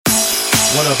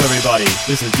What up, everybody?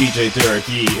 This is DJ Derrick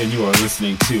E, and you are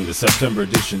listening to the September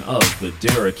edition of the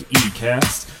Derrick E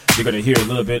Cast. You're going to hear a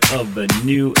little bit of the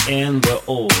new and the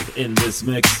old in this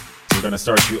mix. We're going to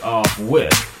start you off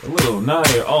with a little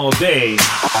Naya All Day,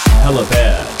 Hella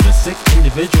Bad, the Sick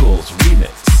Individuals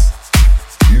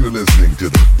remix. You're listening to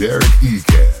the Derrick E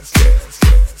Cast.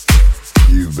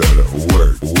 You better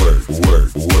work.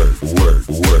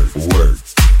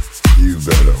 You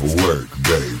better work,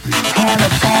 baby. Hella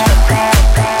bad.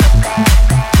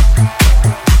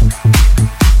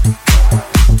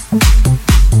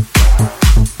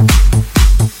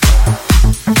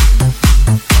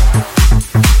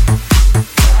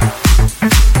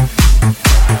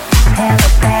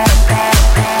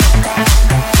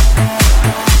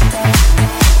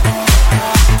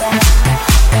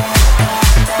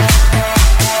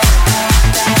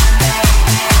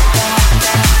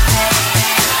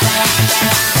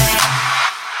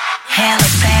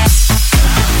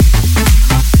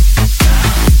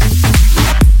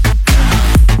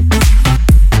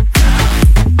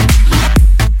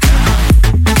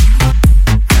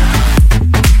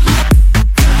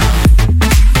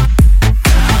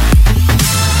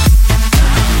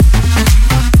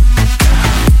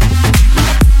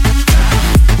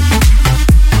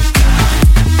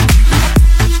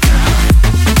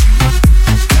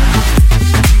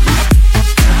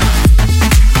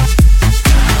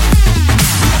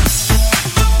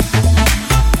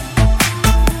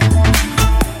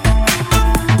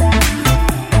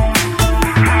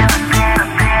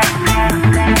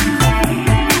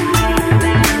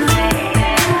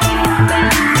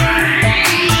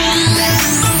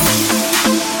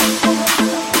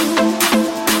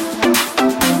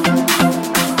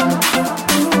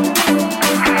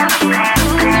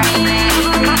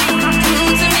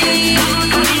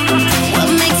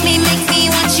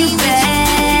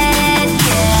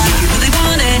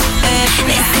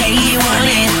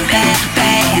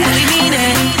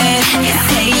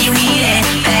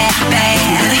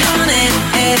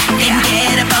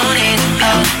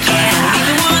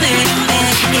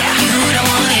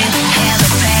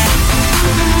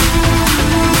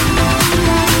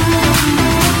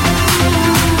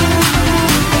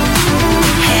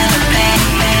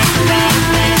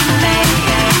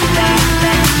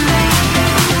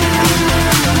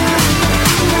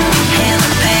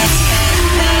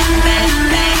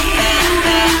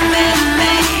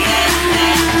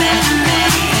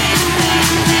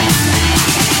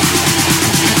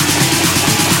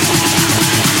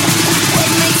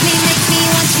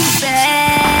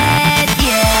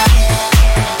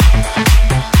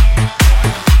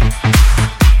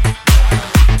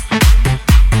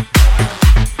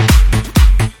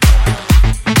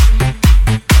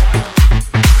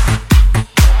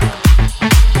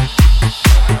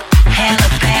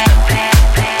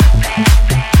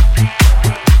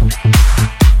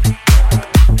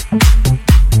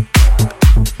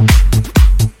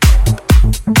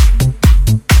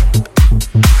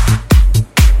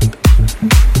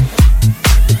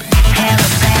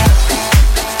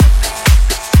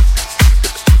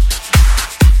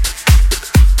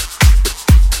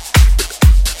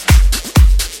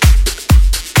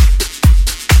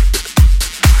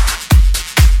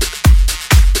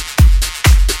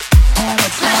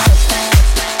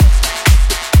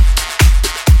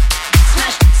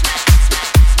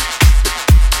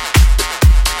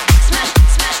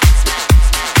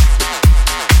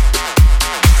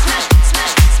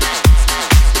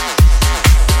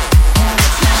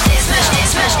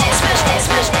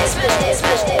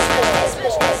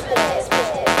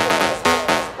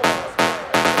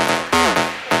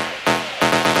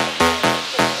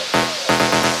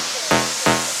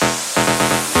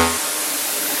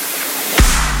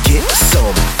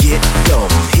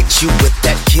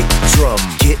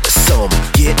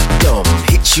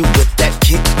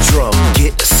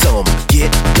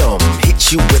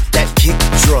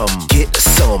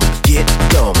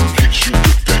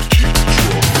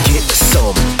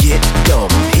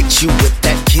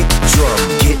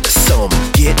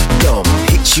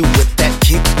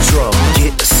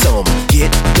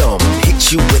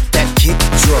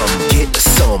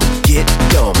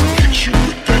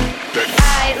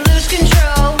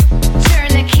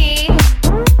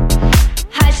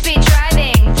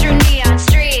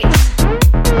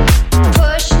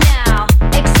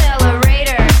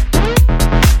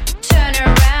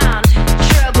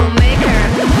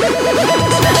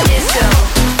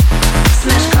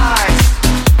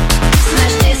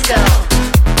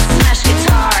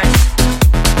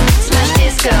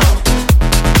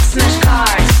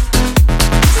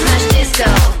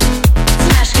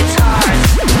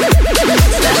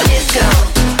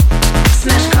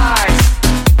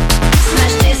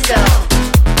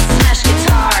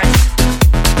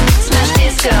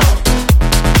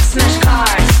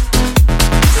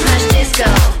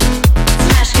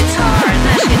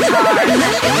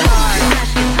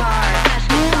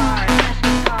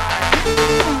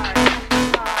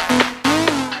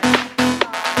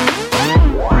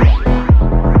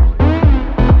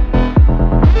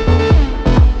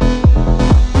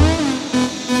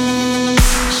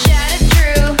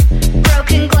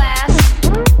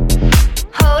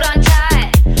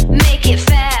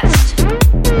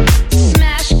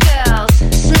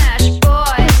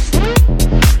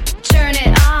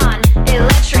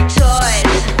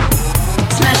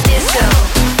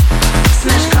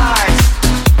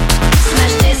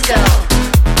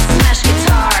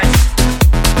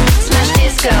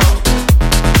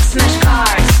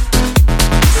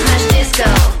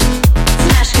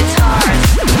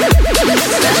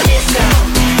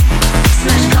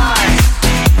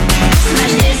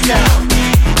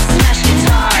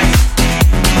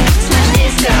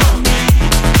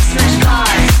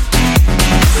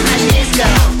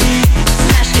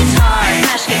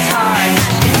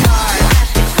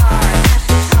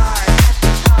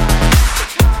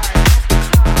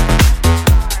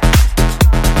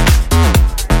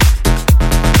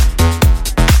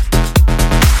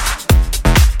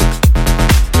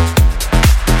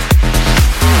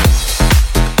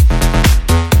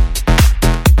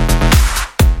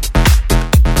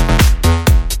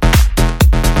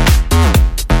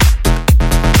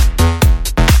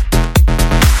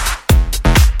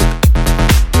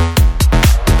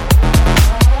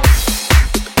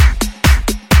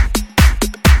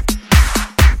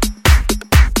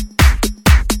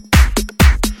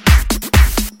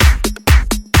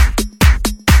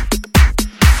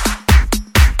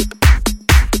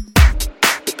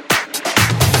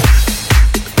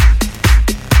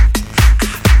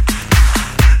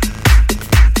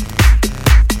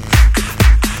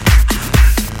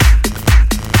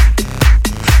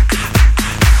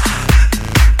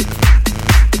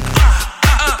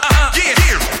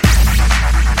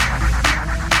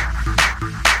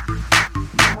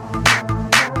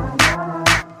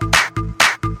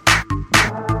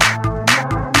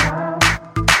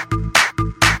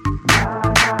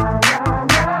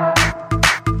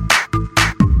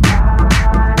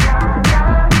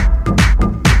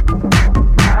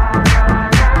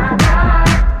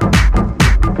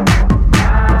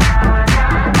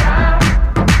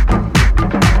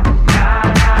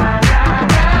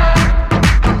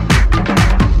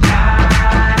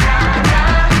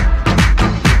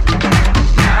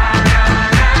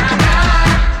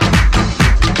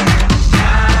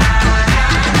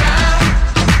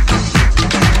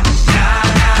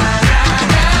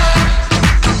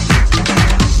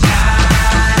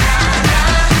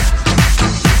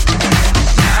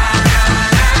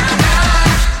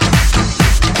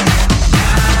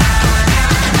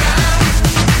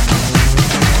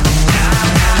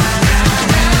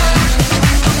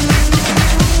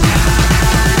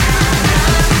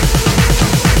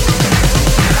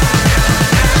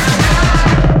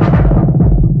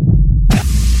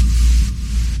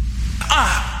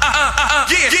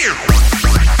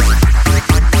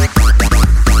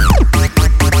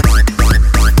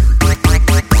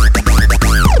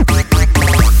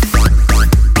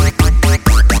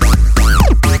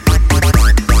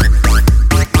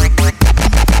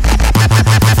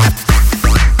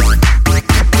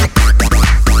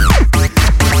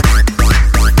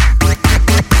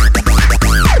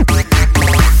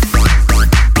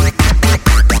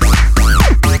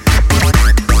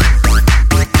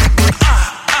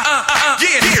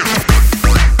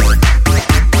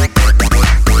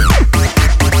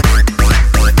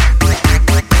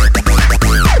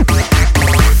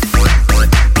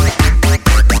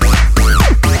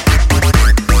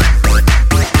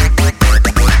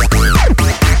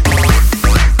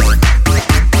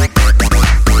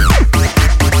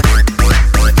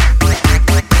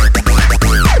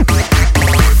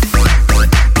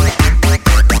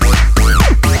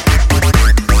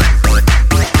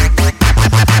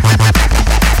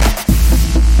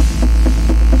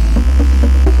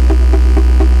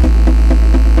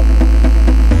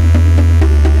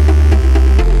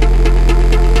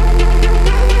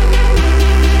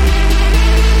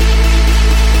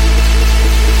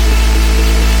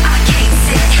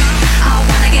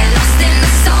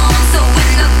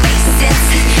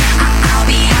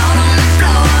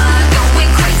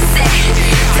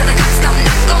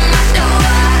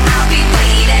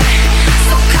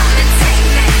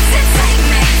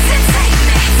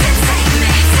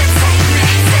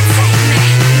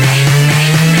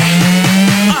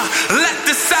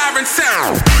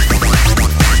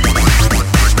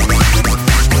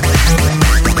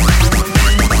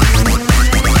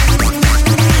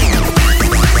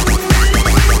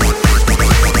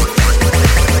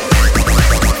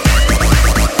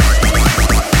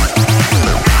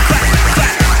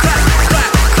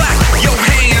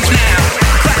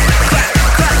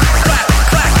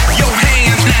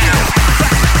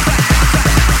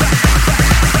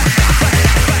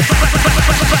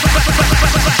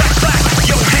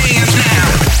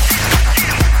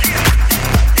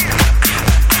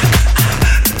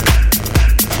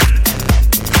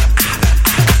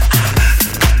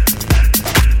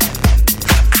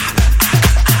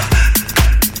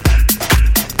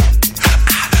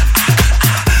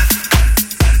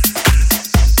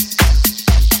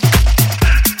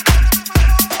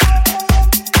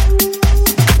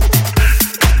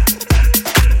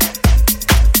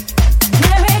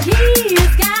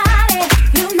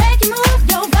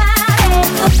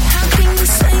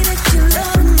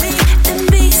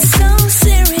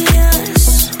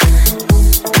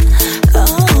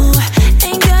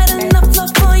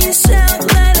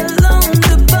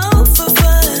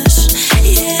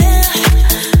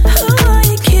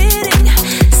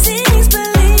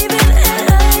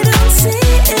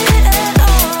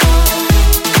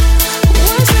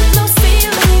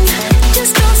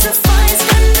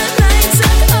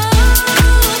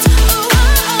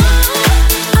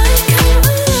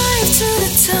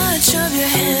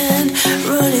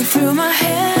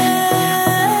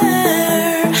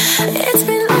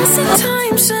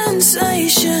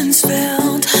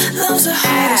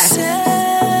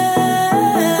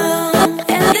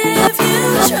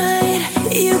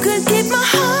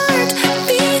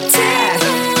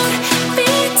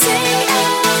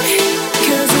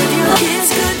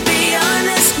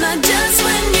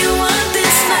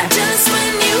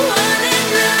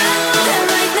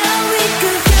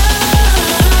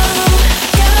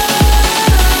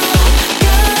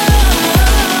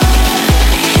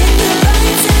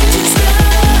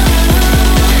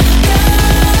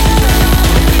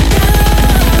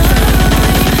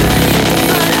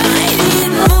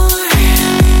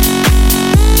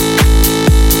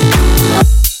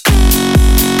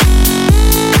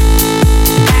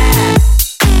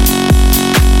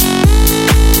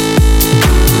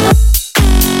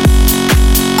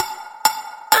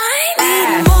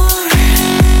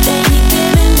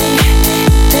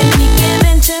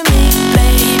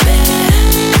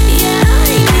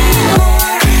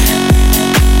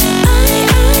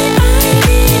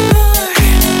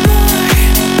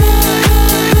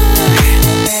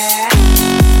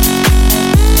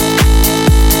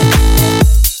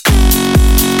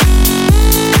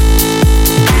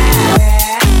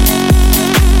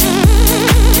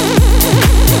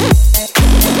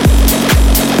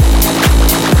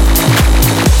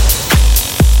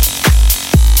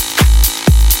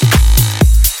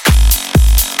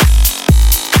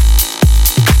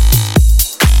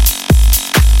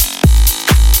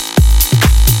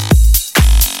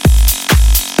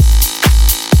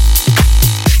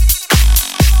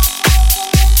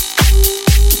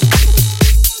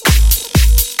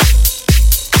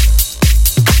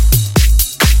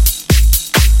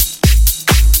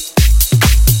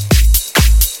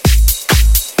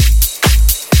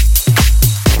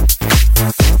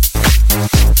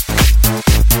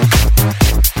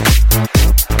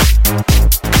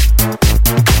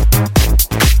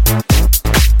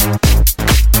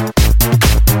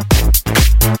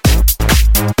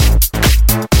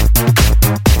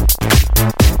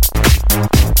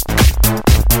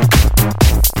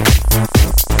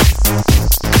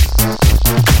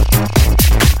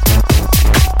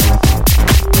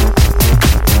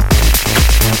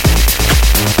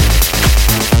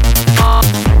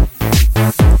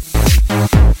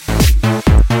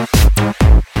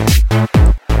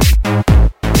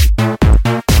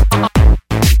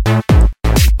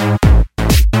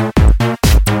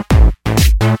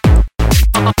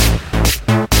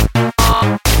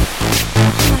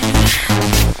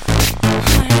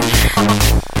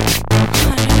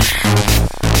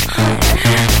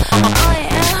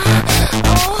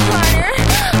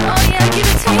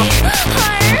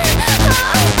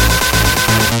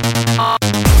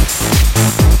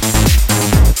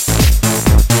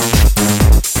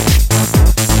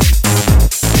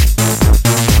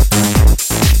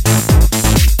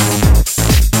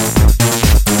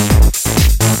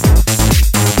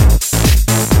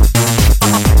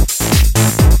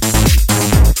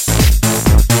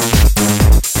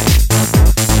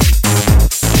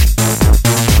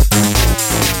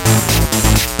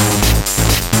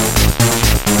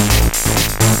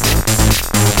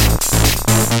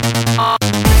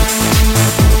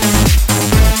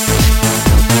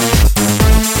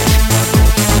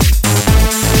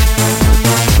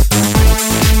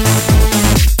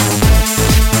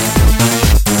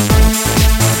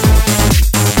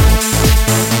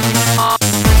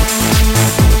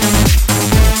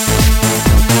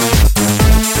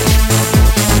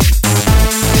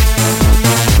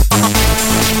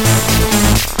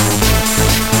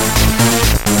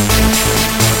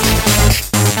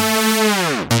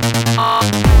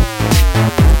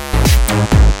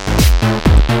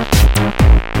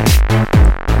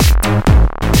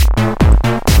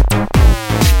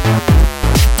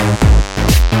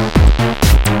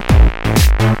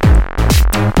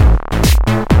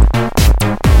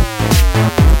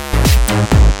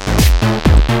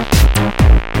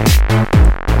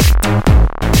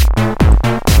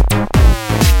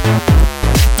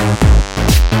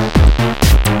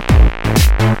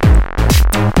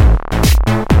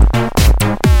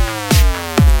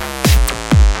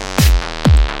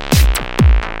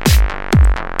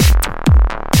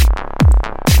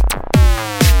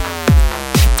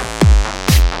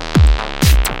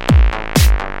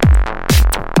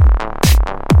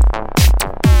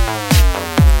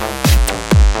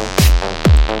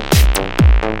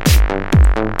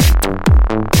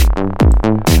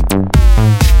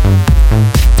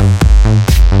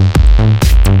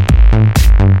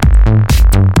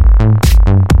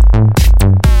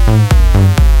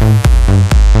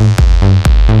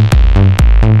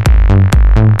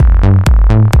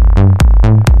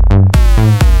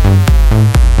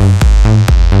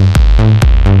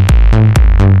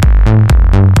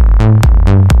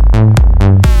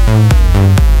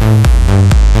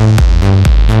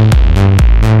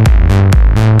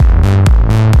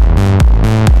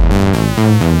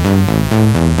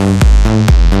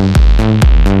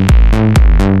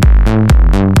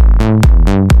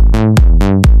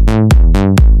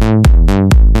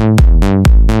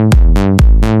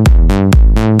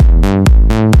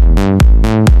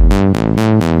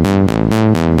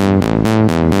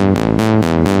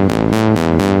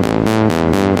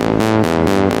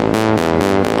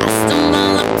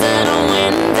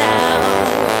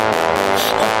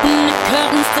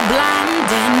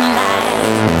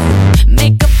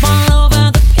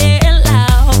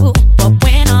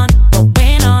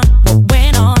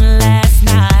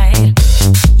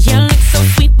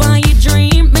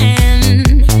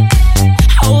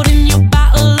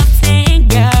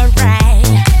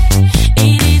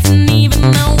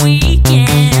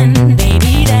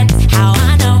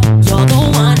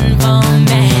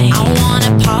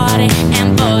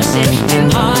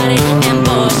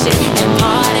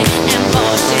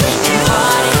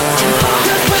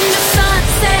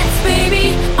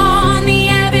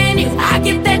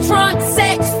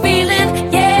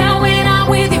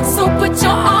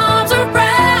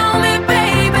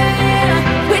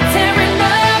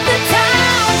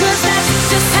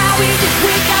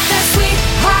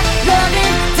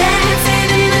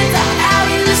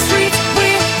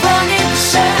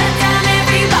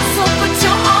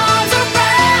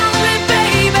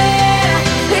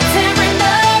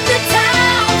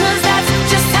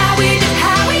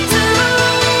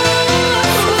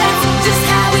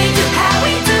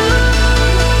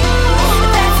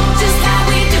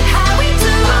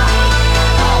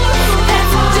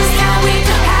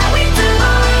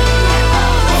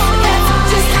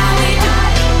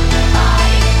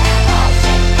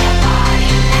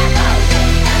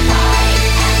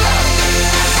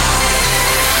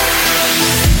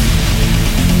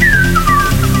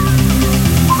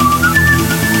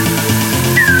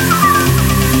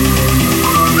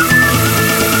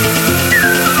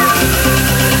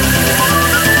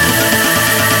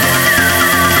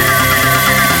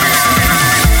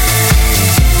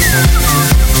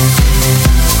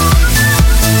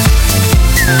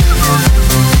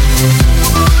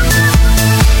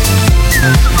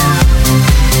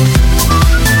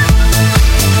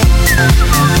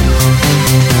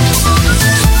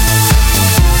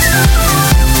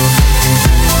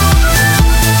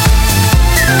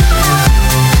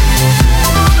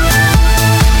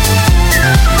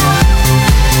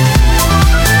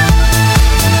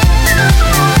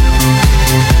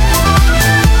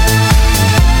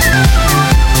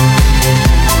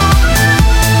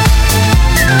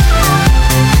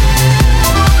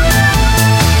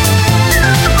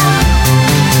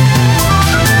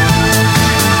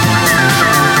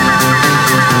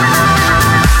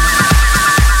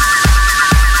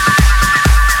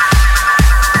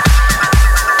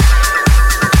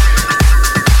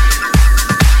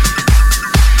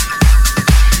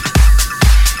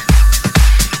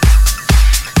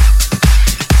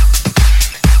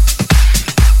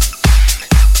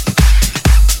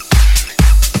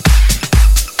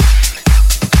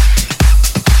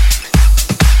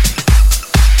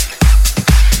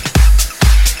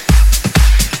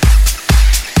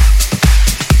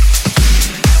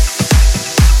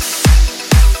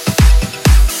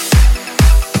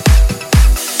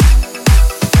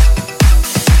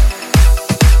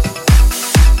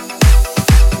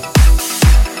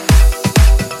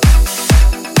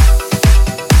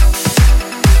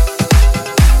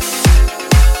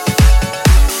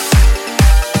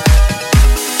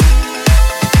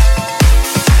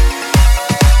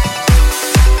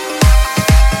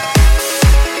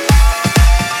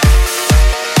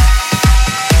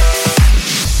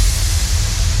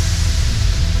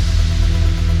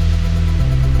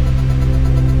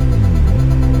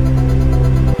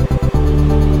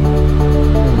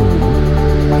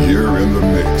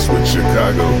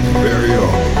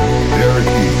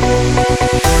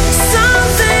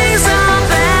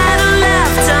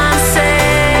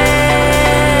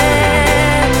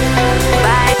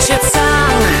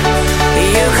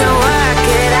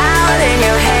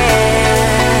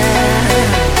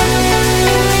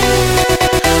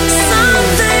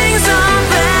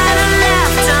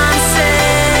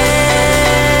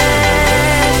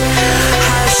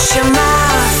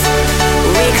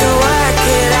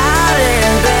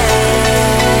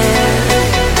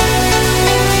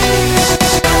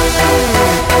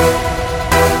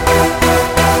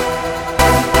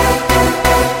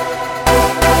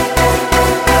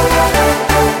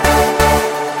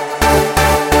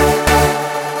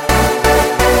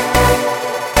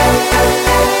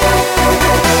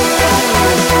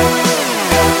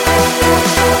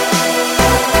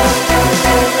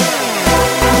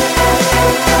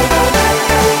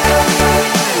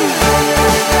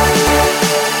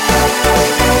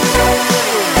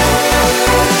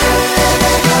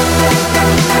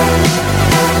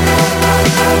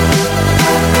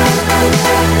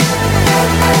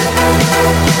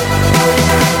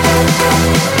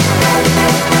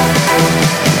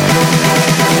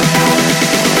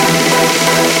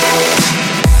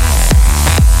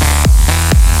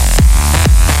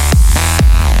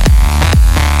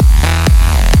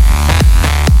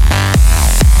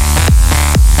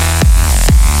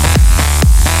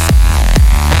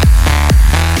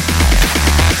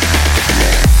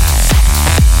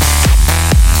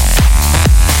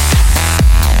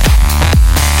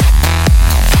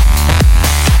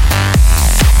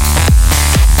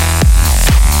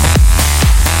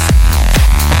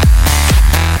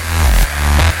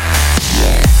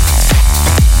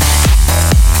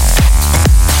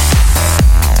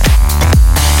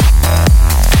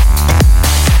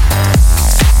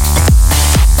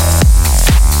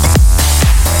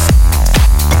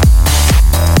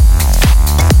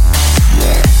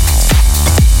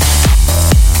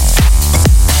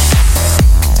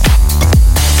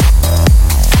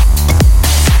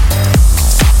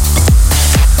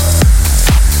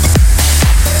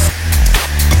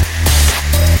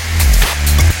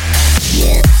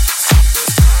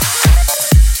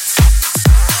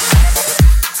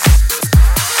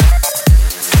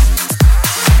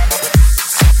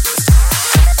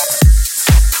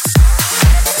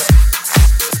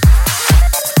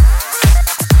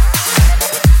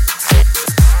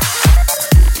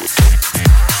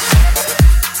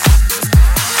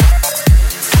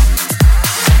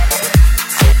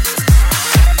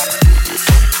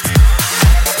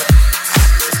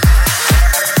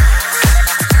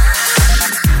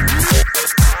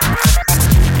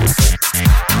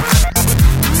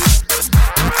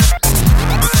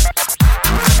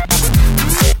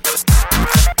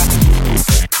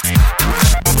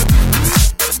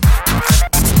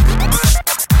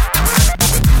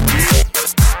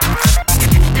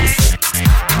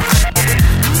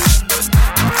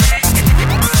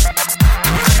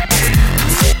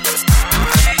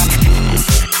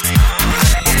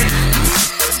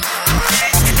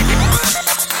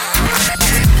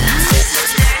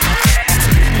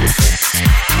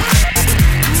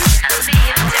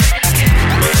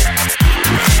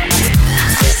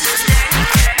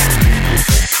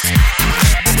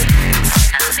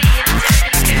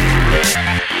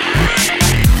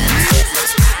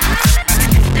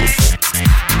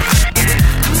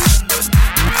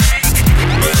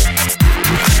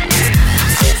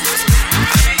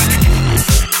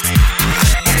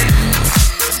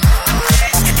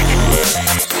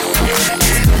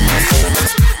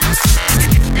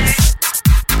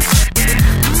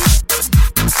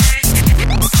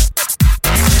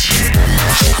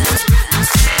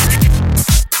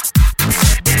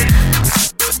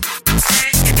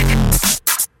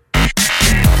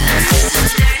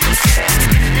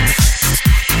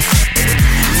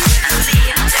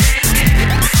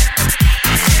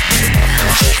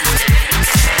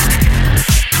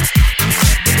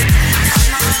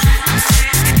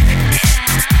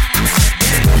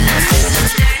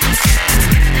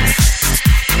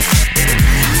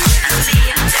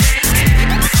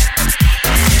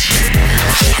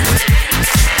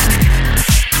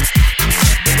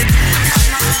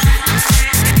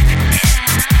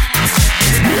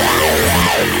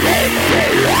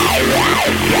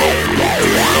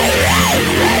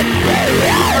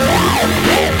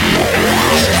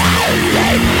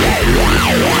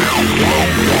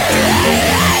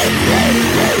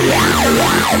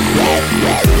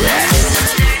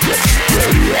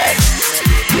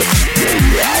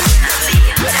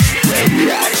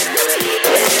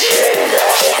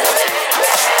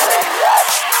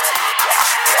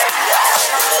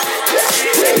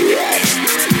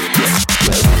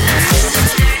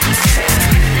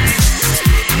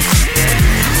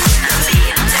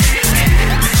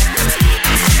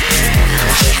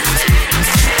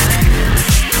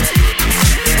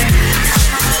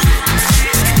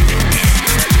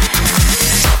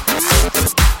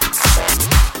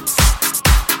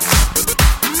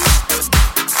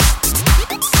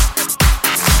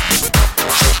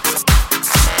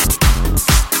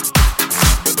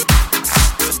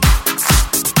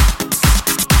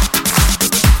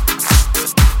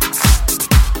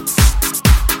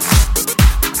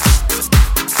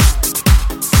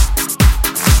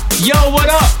 Yo, what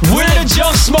up? We're the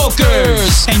Jump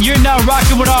Smokers, and you're now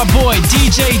rocking with our boy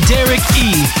DJ Derrick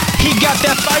E. He got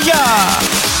that fire.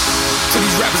 To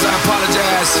these rappers, I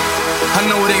apologize. I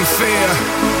know it ain't fair.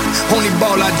 Only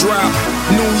ball I drop.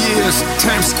 New Year's,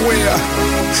 Times Square.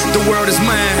 The world is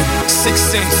mine. 6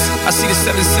 cents. I see the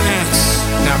 7 cents.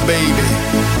 Now, baby,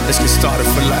 let's get started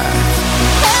for life.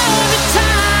 Every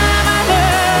time I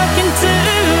look into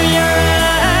your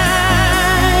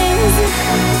eyes,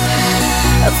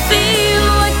 I feel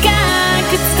like I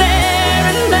could stare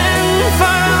at them for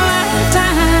a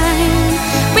lifetime.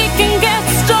 We can get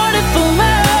started for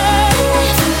love,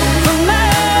 for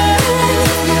love,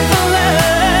 for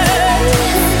love.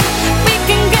 We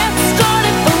can get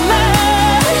started for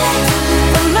love,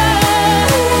 for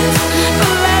love,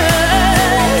 for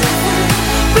love.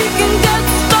 We can get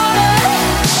started.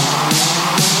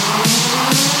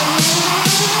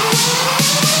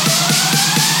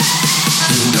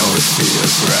 You know it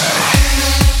feels right.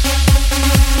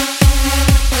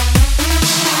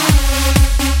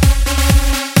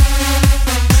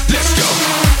 Let's go.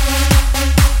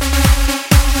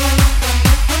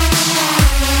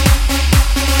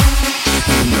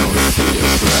 You know it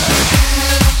feels right.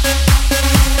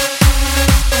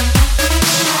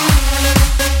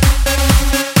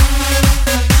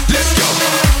 Let's go.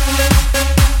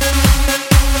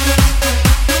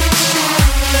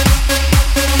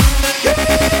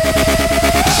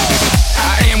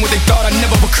 I am what they thought I'd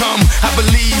never become. I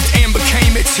believed and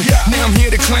became it. Now I'm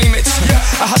here to claim it.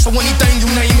 I hustle anything, you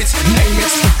name it, name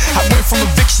it. I went from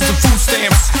evictions to food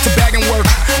stamps, to bag and work,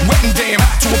 wet and damn,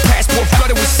 to a passport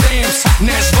flooded with stamps.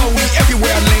 Now it's Vogue everywhere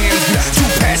I land. 2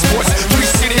 passports, 3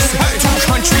 cities, 2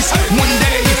 countries, 1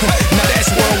 day. Now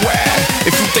that's worldwide.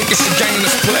 If you think it's a game,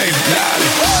 let's play. Loud.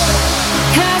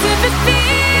 'Cause if it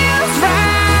feels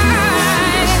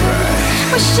right,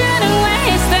 we shouldn't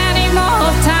waste any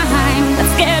more time.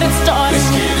 Let's get it started. Let's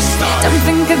get it started. Don't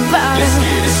think about Let's it.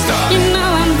 get it started. You know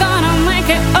I'm gonna make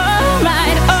it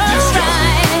alright, Let's go.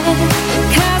 alright.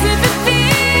 'Cause if it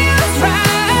feels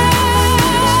right,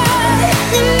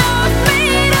 you know I've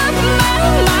made up my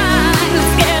mind.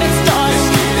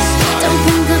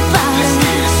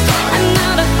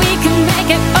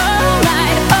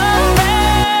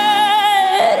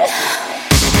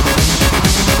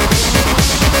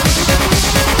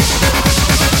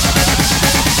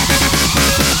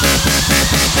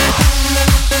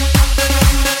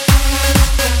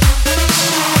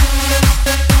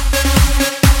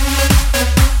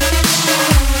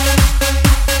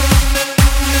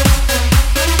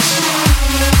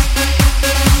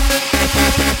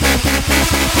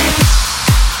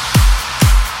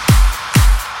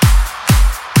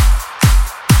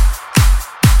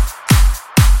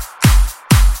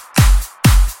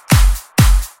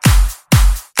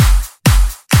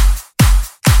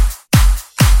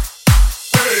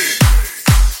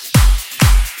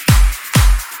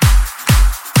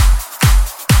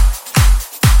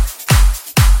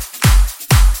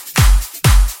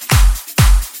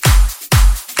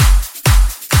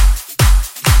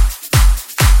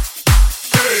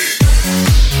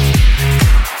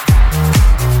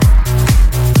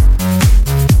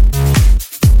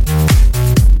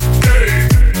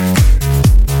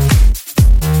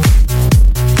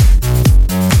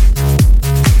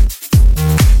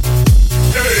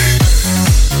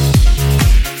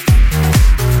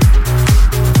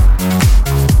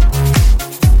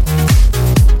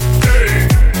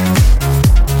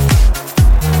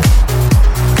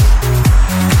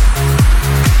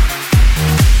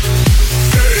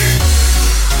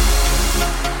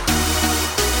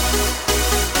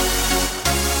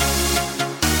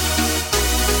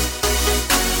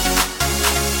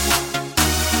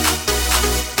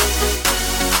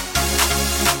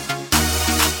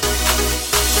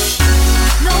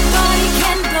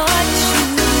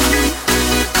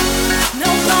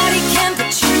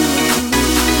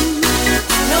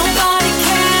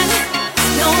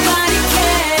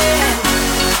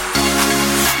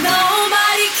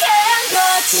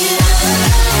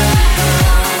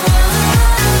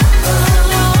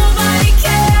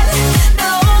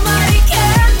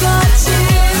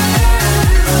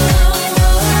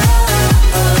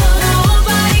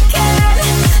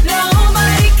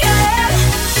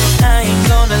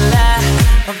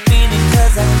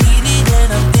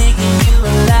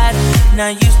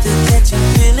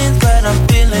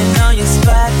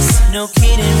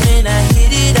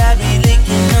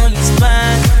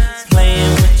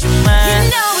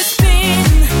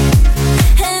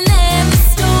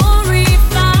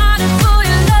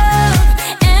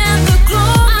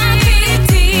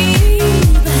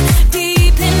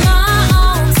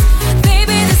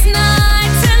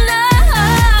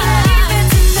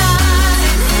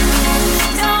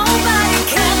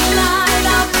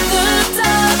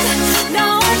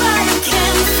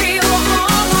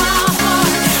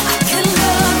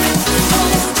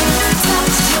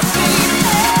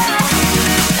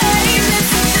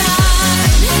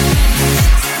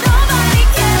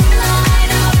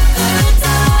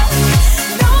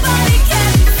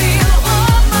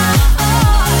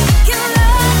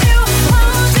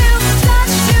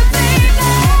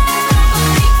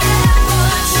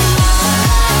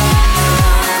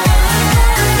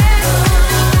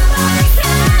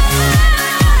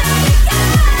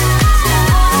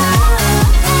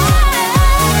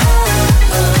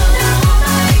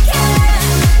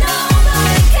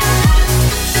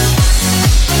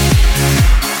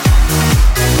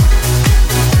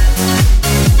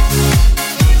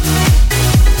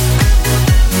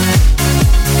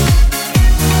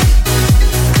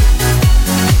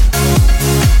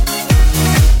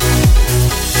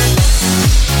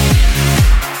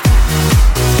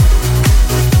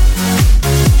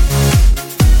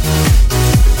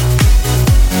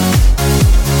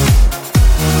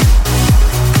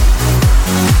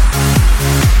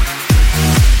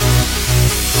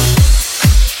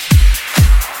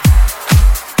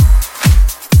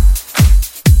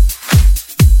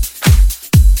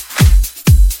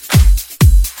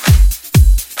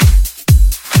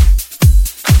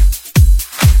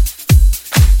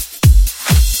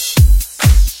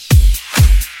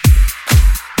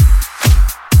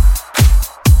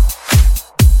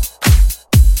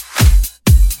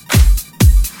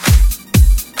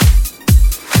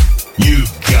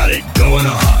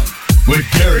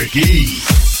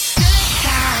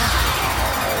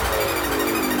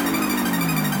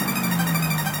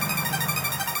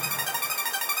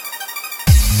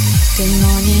 Good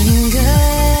morning,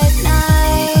 good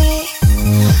night.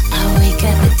 I wake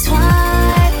up at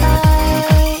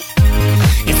twilight.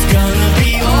 It's gonna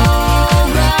be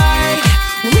alright.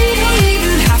 We don't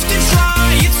even have to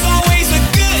try. It's always a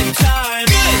good time.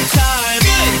 Good time,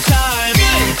 good time,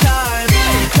 good time,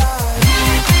 good time.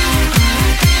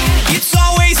 It's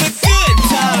always a good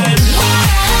time.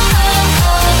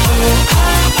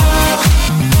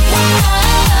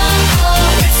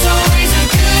 It's always a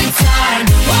good time.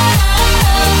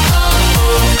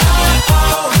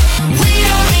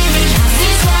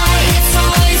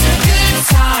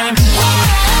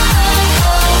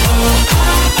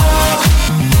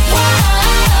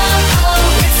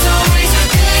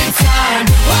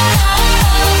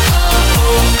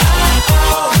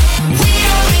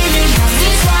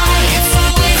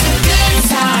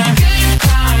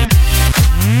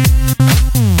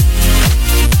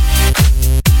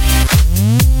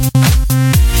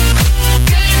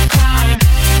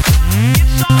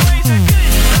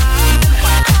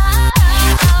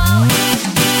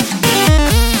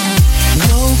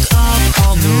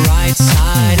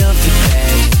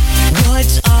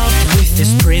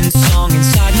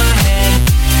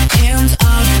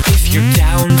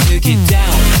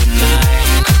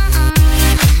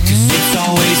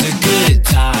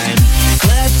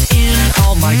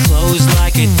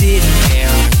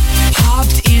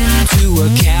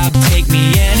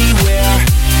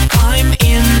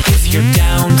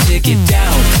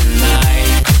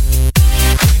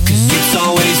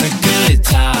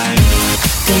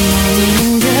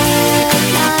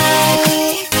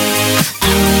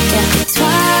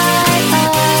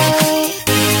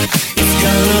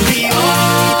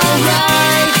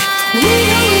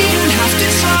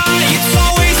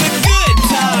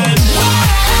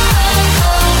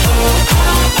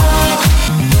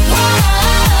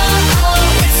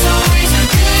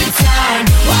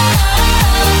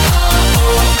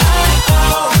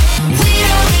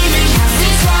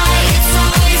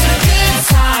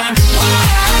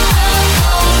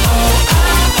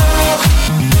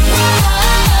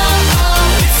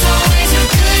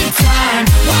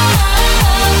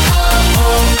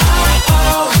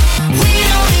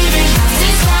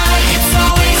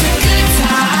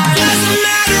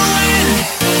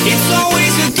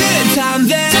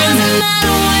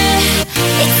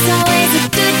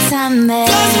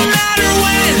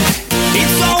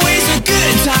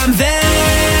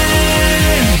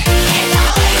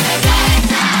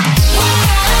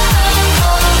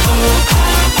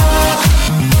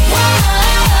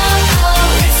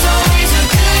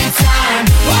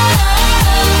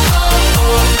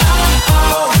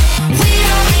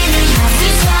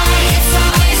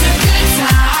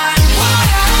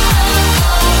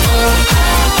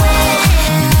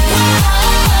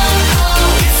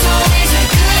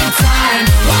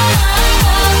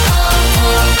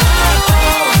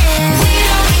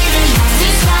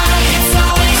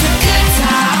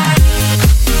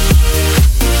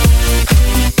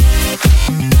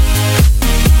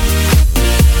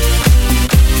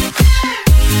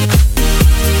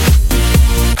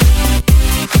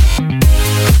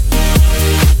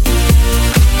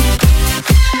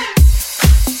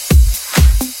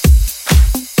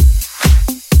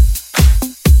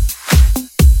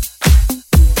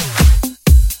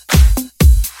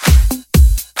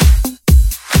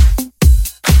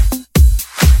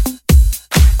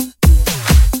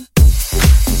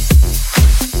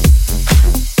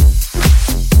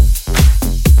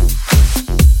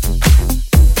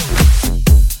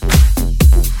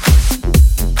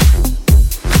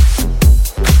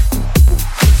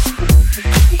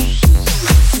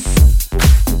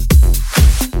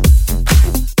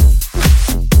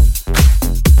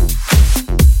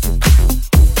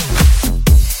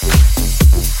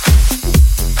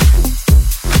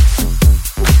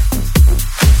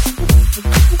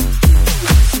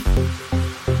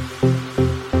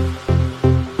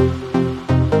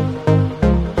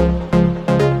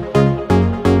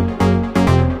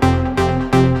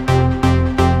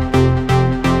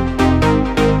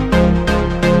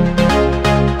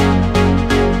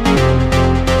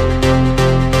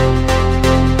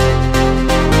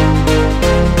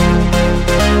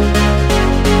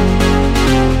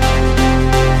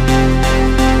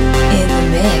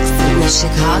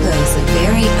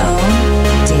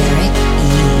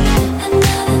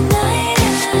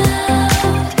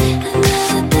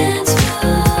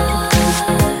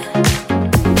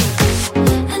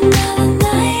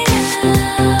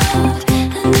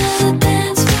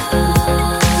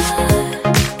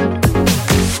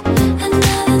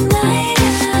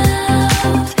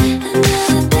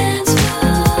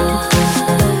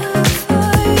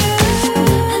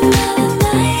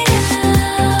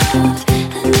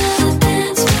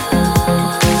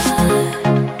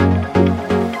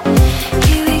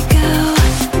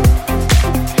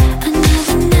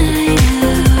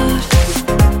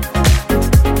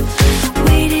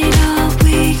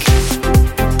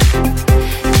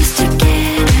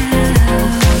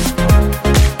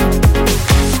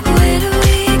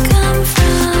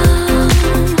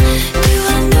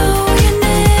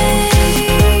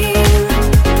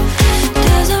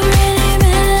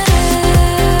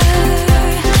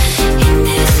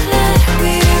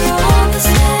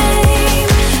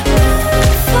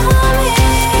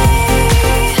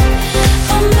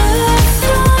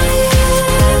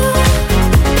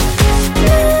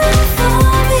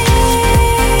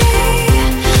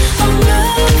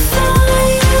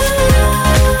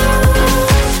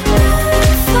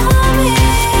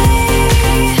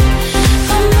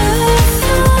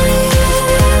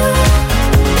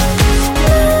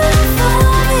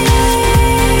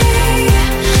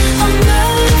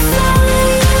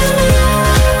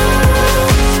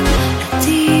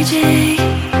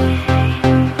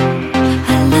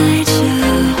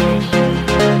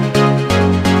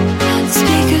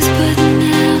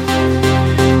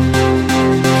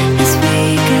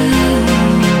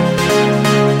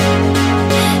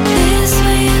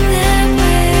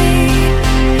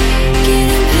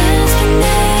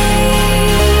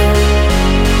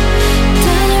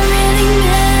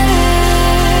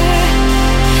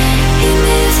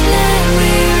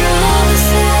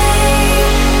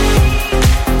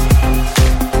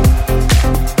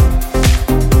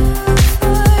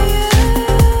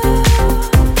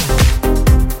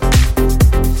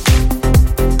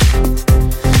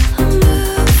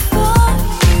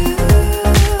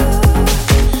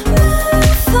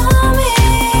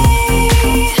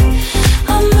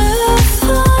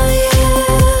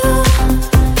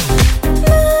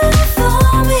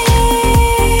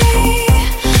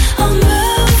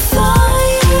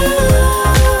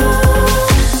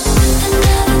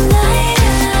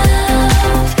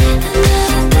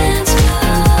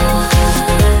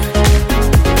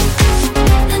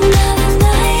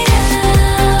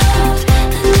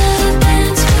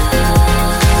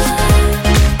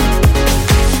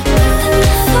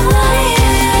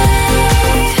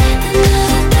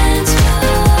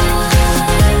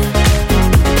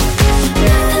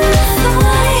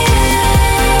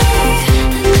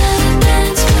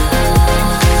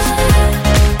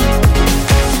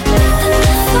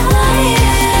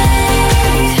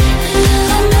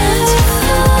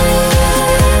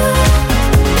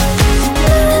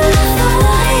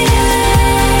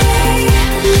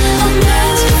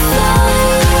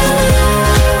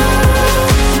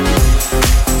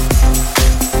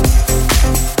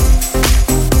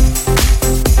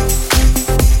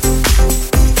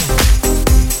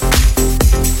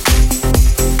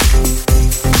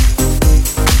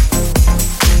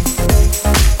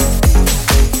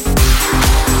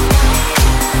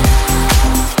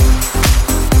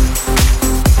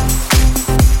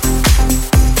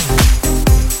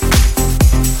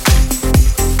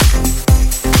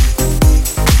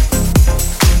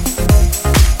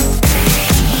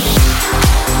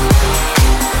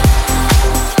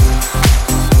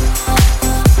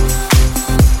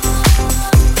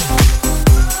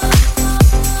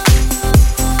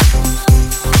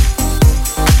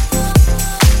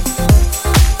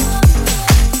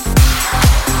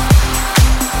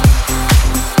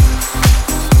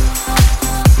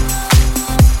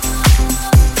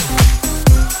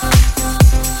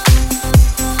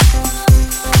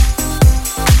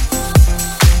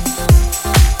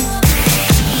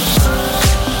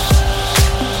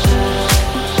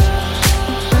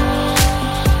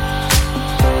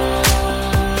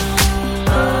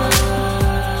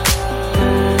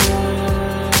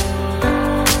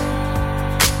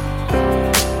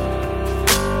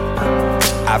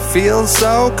 feel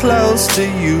so close to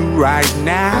you right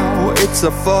now. It's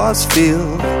a force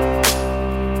field.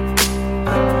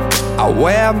 I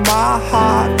wear my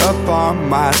heart up on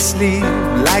my sleeve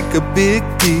like a big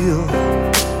deal.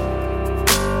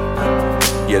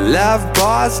 Your love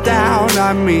pours down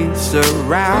on me,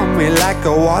 surround me like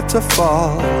a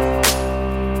waterfall.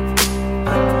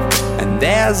 And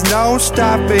there's no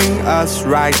stopping us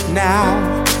right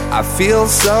now. I feel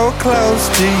so close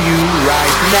to you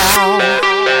right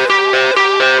now.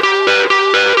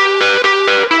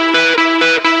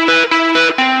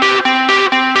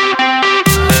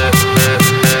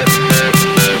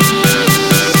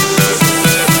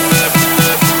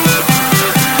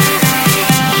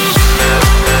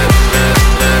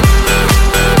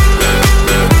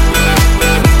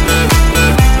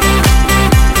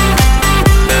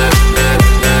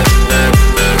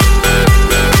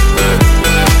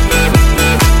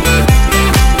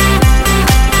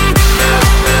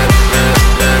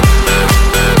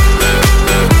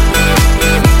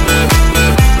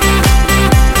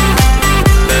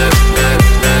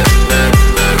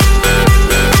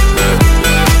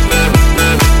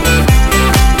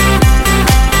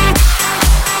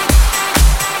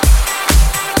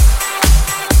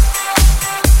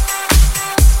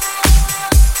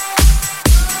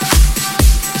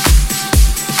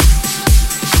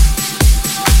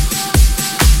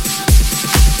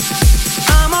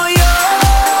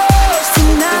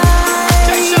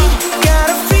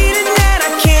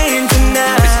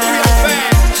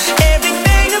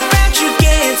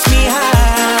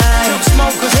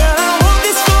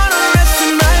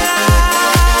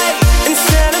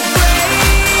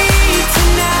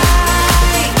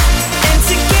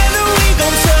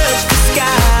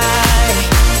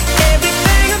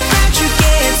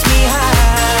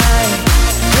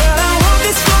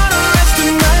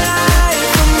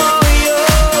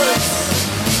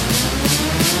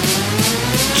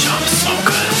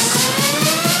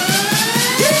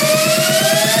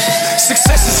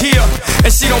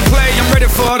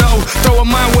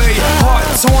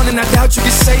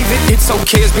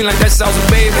 Okay, it's been like that since I was a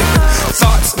baby.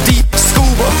 Thoughts deep,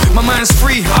 scuba. My mind's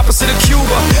free, opposite of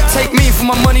Cuba. Take me for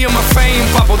my money and my fame.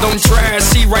 Papa, don't try,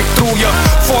 see right through ya.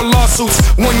 4 lawsuits,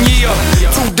 1 year.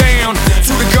 2 down,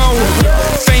 2 to go.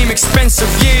 Fame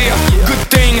expensive, yeah. Good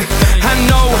thing, I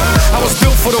know. I was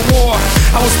built for the war.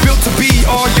 I was built to be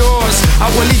all yours.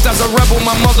 Abuelita's a rebel,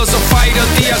 my mother's a fighter.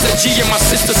 Dia's a G and my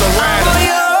sister's a rider. I'm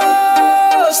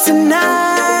yours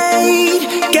tonight.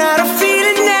 Got a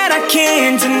feeling that I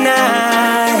can't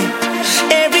deny.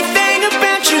 Everything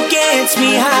about you gets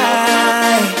me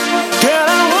high. Girl,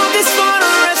 I want this for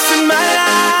the rest of my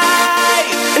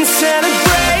life. And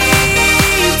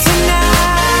celebrate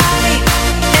tonight.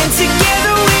 And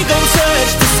together we gon'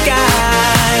 touch the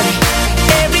sky.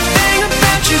 Everything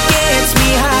about you gets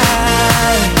me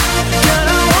high. Girl,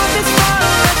 I want this for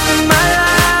the rest of my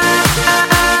life.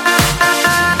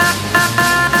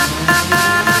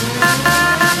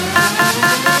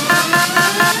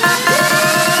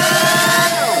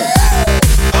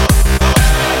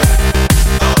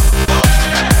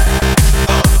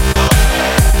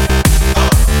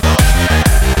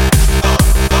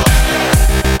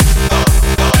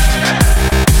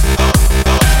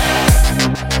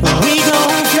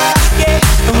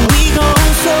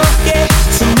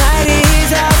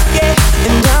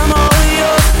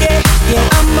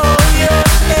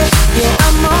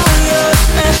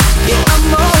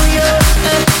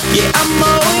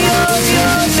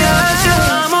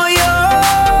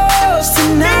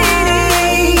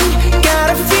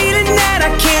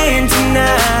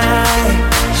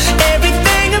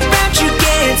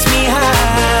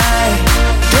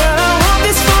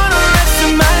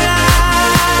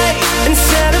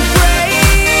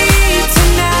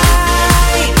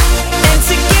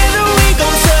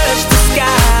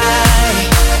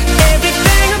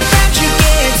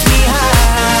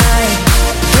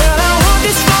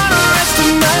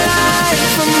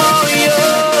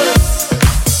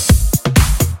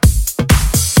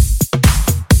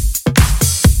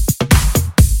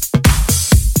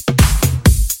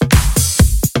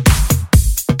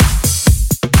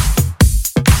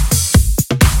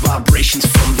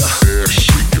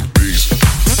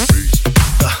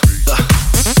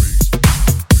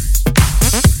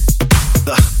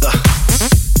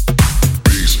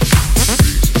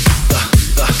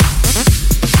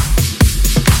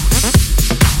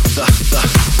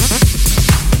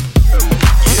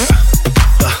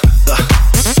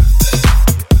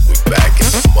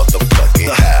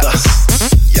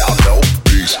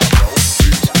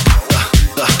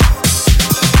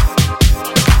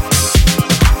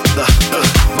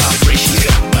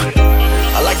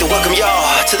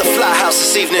 to the Fly House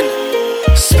this evening.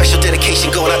 Special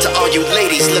dedication going out to all you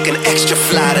ladies looking extra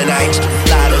fly tonight.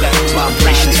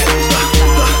 Vibrations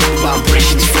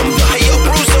from the hey yo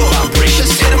Bruzo.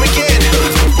 Vibrations, hit him again.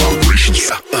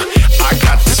 Vibrations. I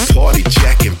got this party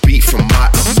jacking beat from my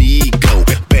amigo.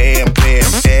 Bam bam,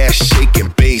 ass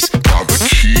shaking bass.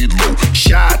 Barbecue,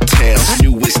 Chi-Town's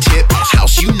newest tip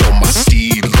house. You know my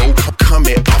stilo.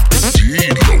 Coming off the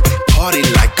D-Lo. Party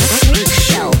like a freak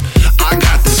show. I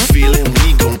got this feeling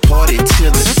we gon' party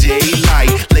till the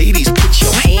daylight. Ladies, put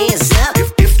your hands up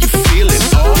if you feeling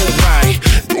alright.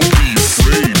 Don't be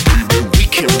afraid, baby. We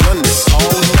can run this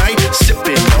all night.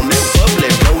 Sipping on that bubbly,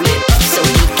 roll it up so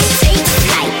you can take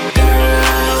flight.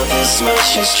 Girl, this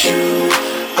much is true.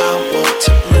 I want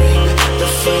to bring the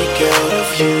freak out of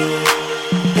you.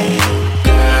 And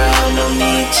girl, no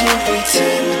need to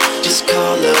pretend. Just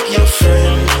call up your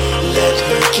friend. Let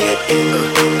her get in.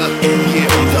 Yeah,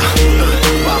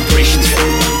 vibrations from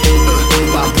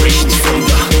vibrations from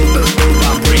the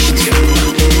vibrations.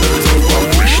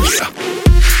 Vibrations.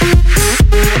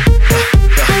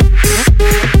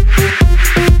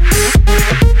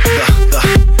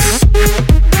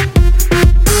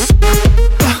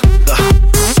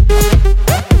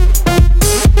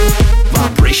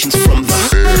 Vibrations from the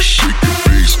air shaking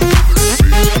bass.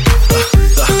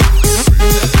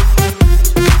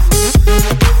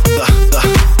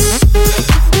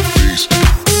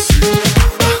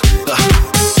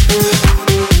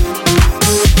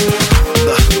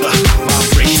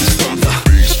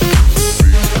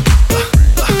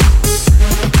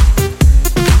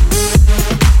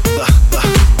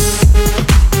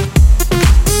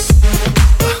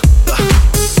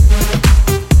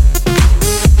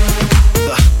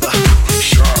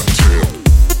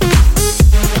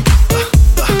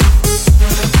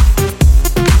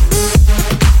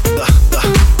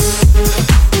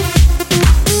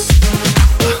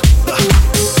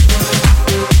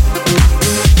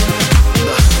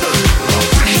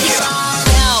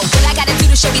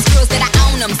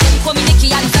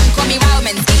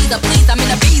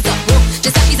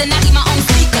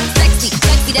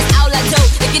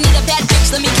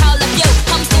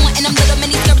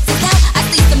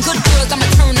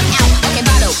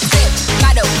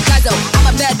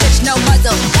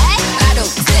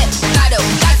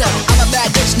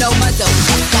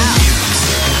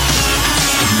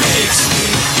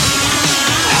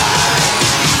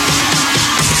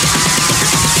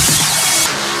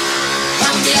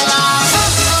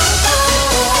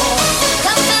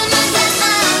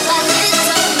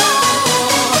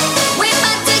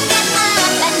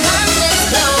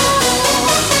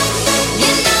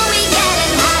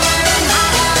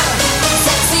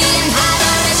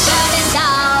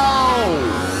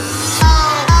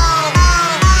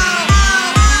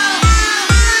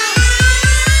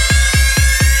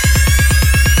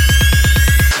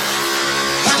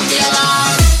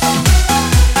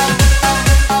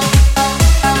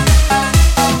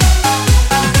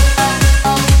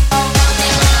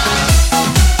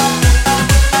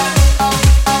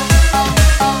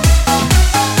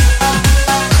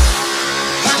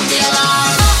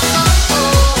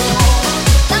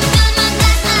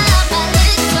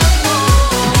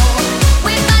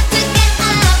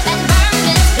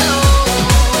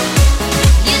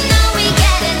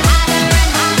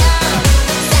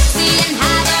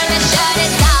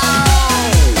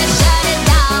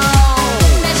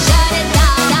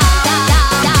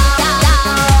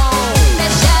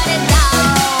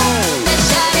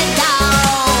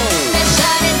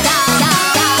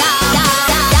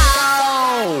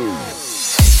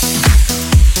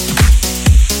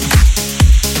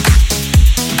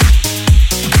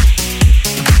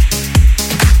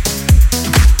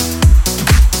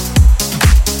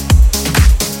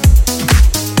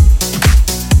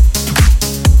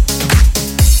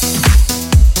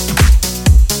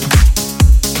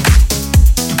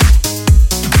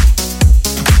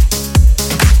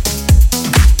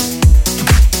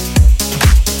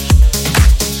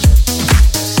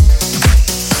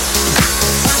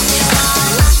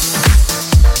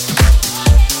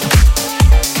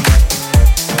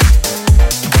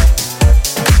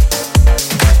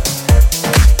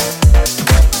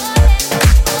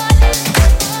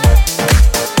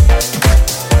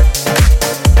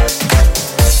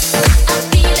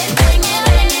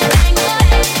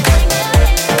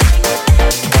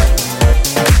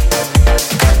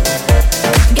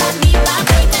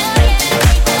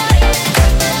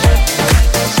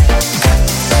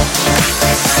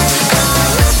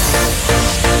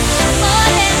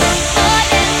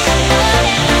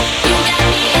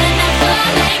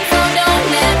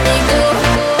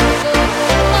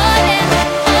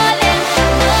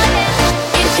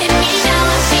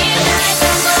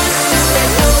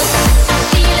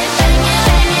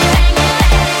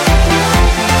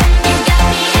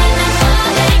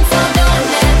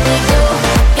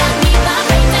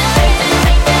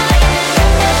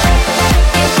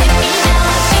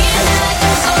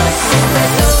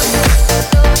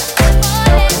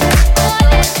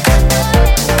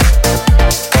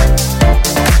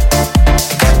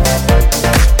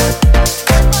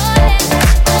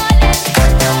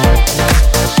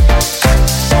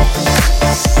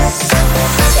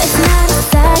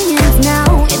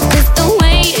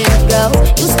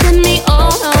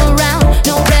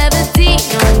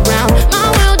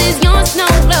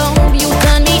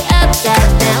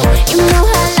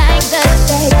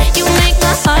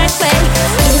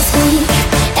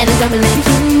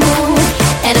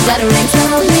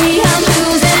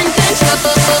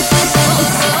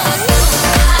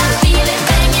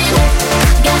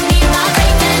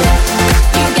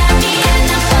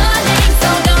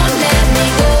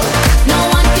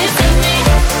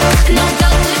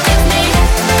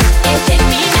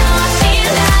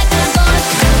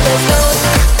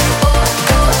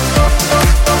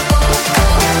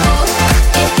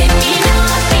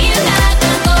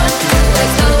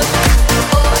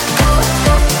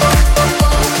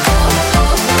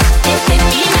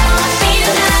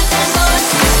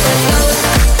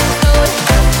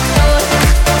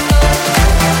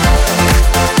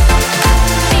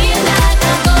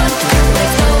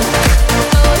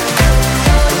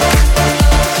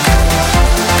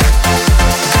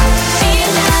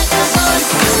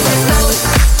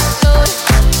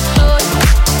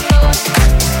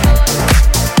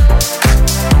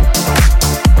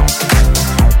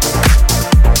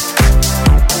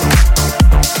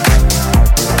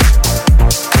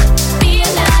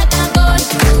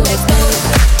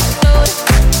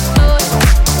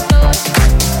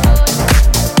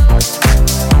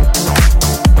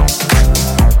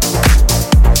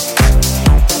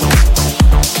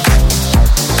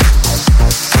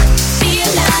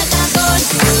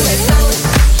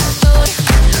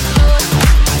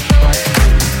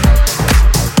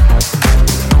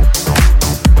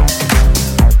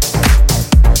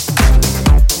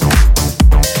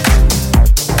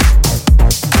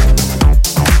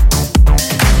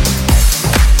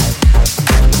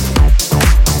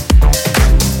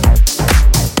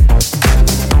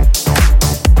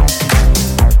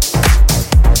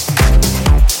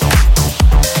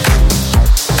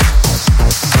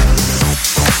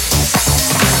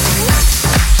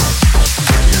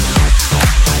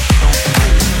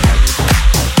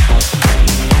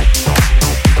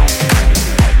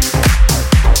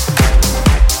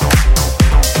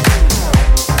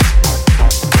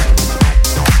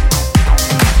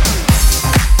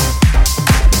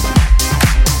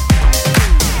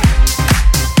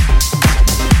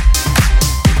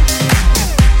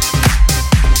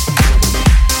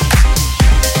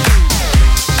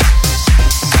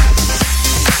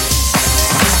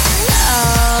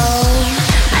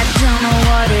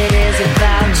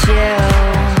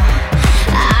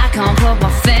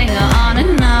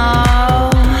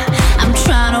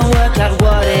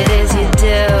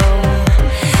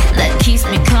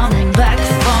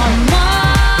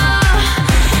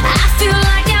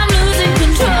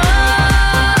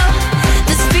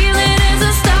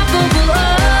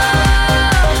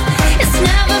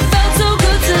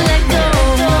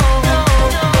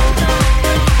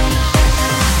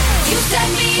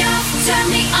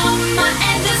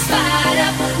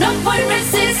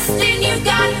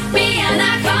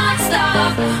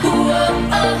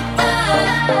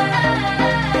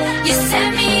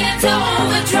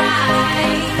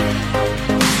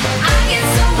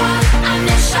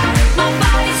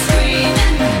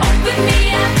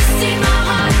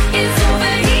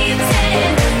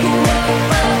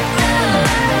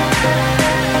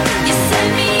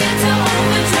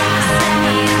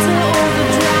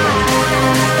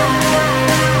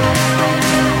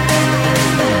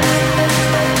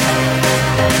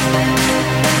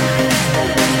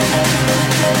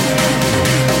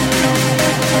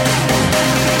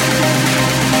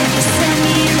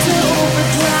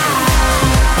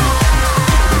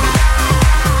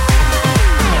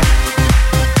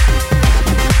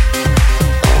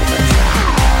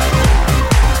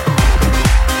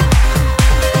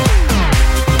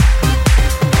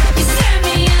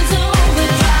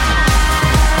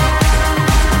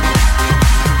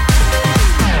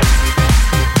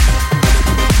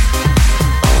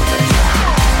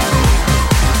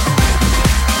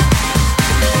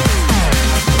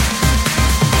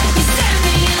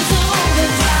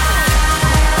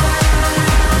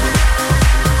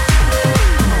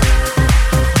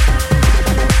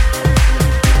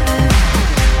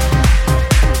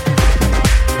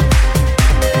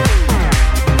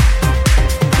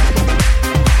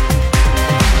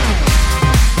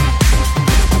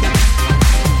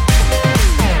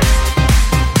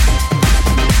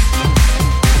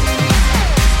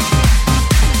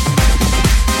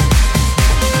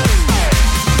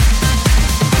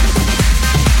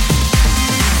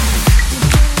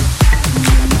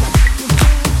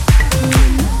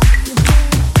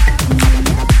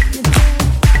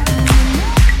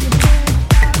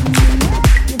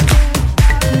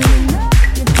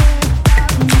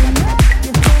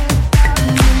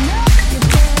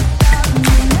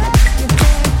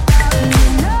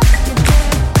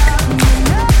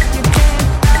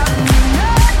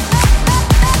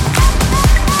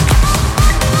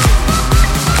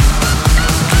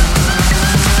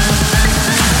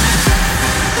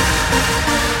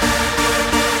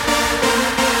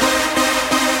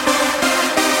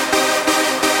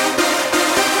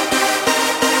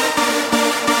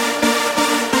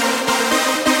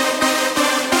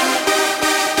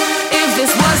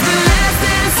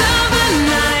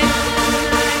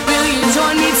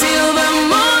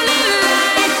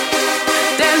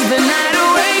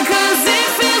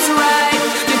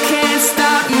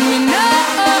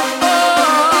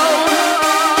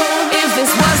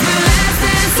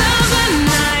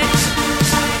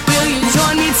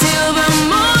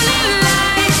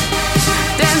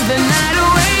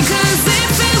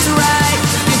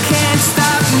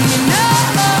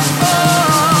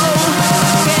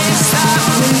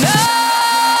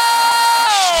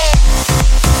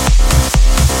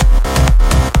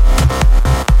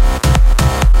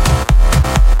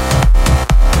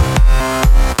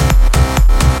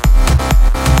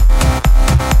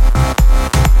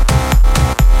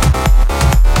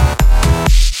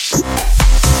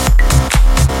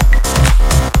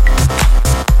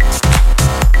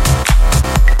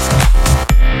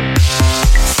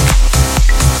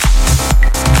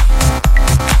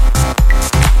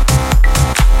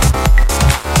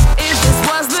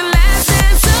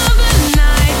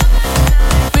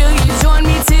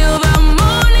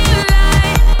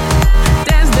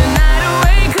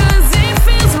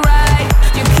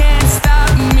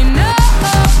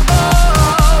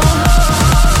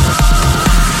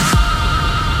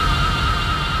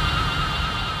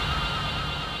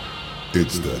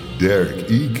 It's the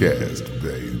Derrick E-Cast,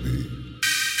 baby.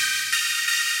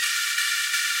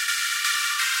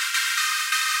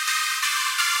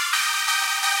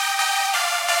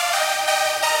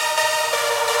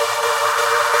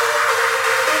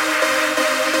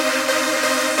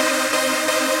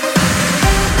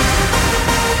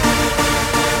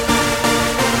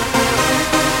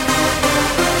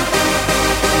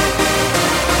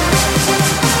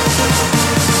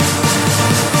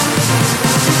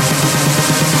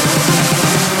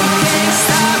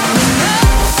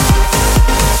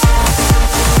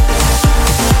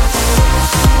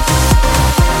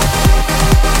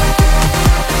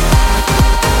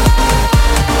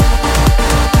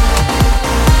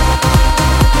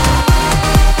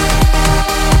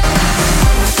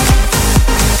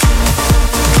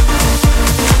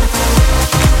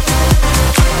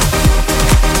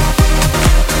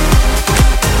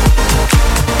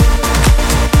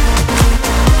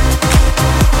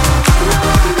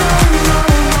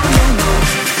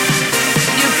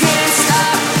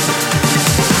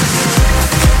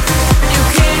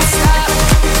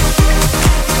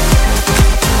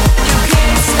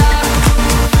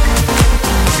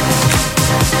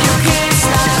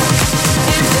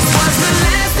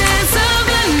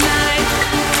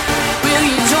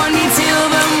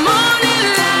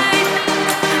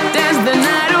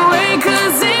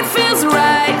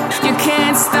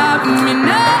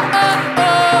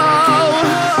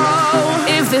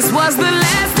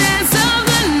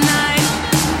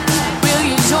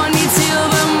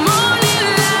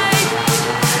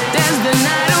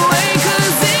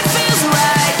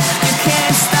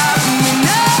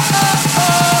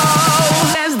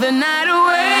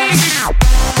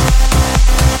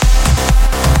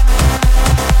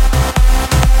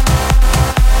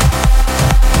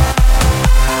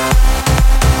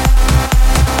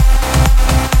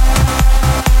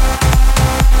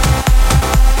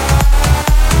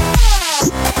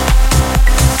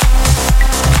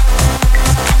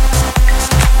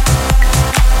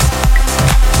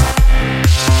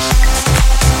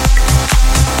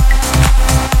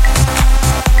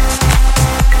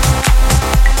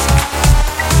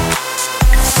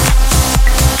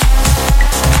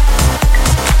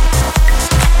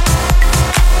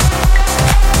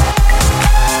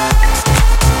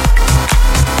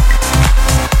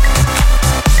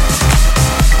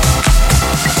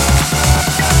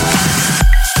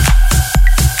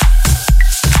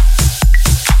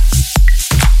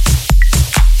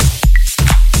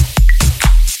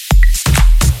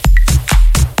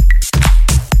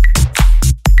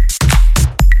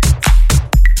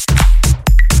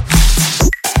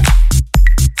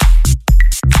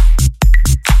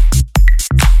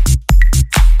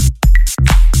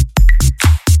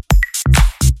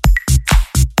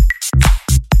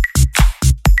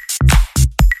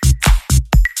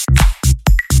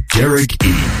 Derrick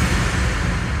E.